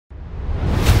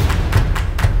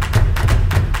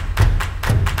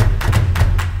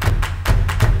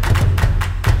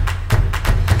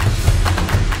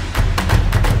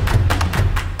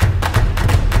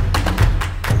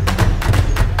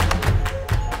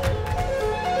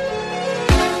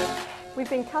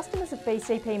been customers of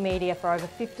BCP Media for over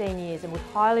 15 years and would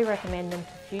highly recommend them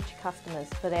to future customers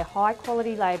for their high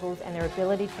quality labels and their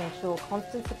ability to ensure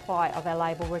constant supply of our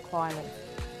label requirements.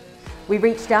 We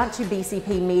reached out to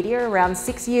BCP Media around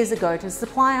 6 years ago to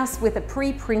supply us with a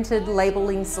pre-printed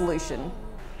labelling solution.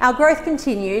 Our growth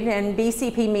continued and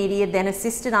BCP Media then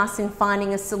assisted us in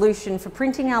finding a solution for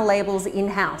printing our labels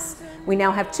in-house. We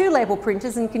now have 2 label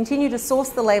printers and continue to source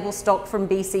the label stock from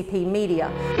BCP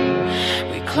Media.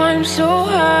 We climbed so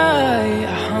high,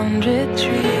 100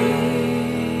 trees.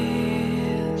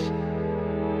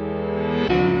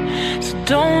 So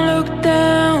don't look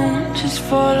down, just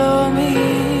follow me.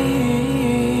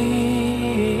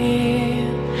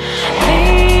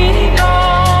 Leaning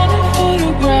on a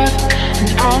photograph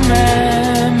and our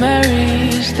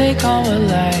memories, they come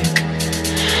alive.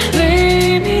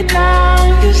 Lay me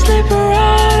down, you slip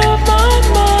out of my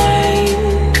mind.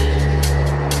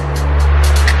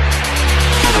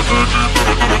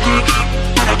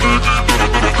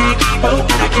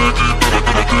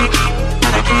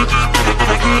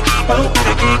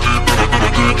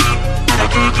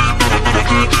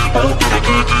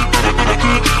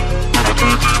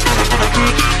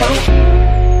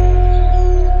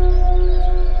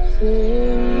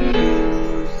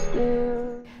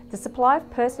 The supply of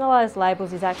personalised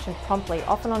labels is actioned promptly,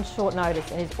 often on short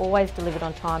notice, and is always delivered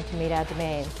on time to meet our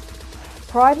demands.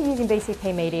 Prior to using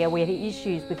BCP Media, we had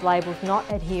issues with labels not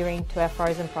adhering to our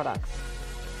frozen products.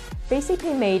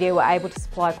 BCP Media were able to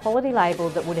supply a quality label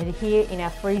that would adhere in our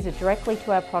freezer directly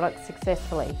to our products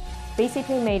successfully.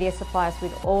 BCP Media supply us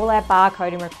with all our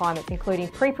barcoding requirements, including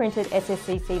pre-printed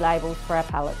SSCC labels for our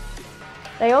pallets.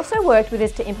 They also worked with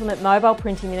us to implement mobile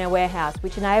printing in our warehouse,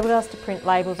 which enabled us to print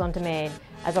labels on demand,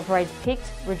 as operators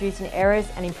picked, reducing errors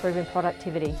and improving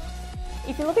productivity.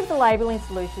 If you're looking for labelling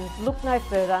solutions, look no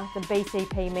further than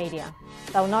BCP Media.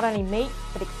 They will not only meet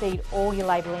but exceed all your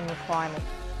labelling requirements.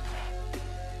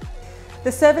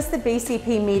 The service that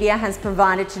BCP Media has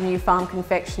provided to New Farm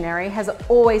Confectionery has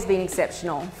always been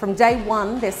exceptional. From day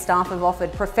one, their staff have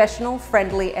offered professional,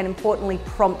 friendly and importantly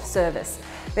prompt service.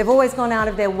 They've always gone out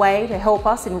of their way to help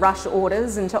us in rush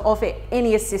orders and to offer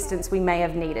any assistance we may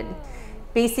have needed.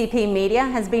 BCP Media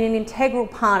has been an integral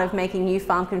part of making New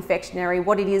Farm Confectionery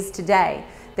what it is today.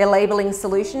 Their labelling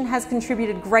solution has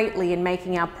contributed greatly in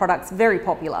making our products very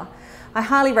popular. I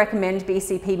highly recommend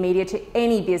BCP Media to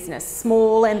any business,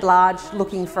 small and large,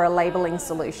 looking for a labelling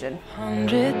solution.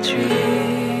 100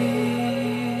 trees.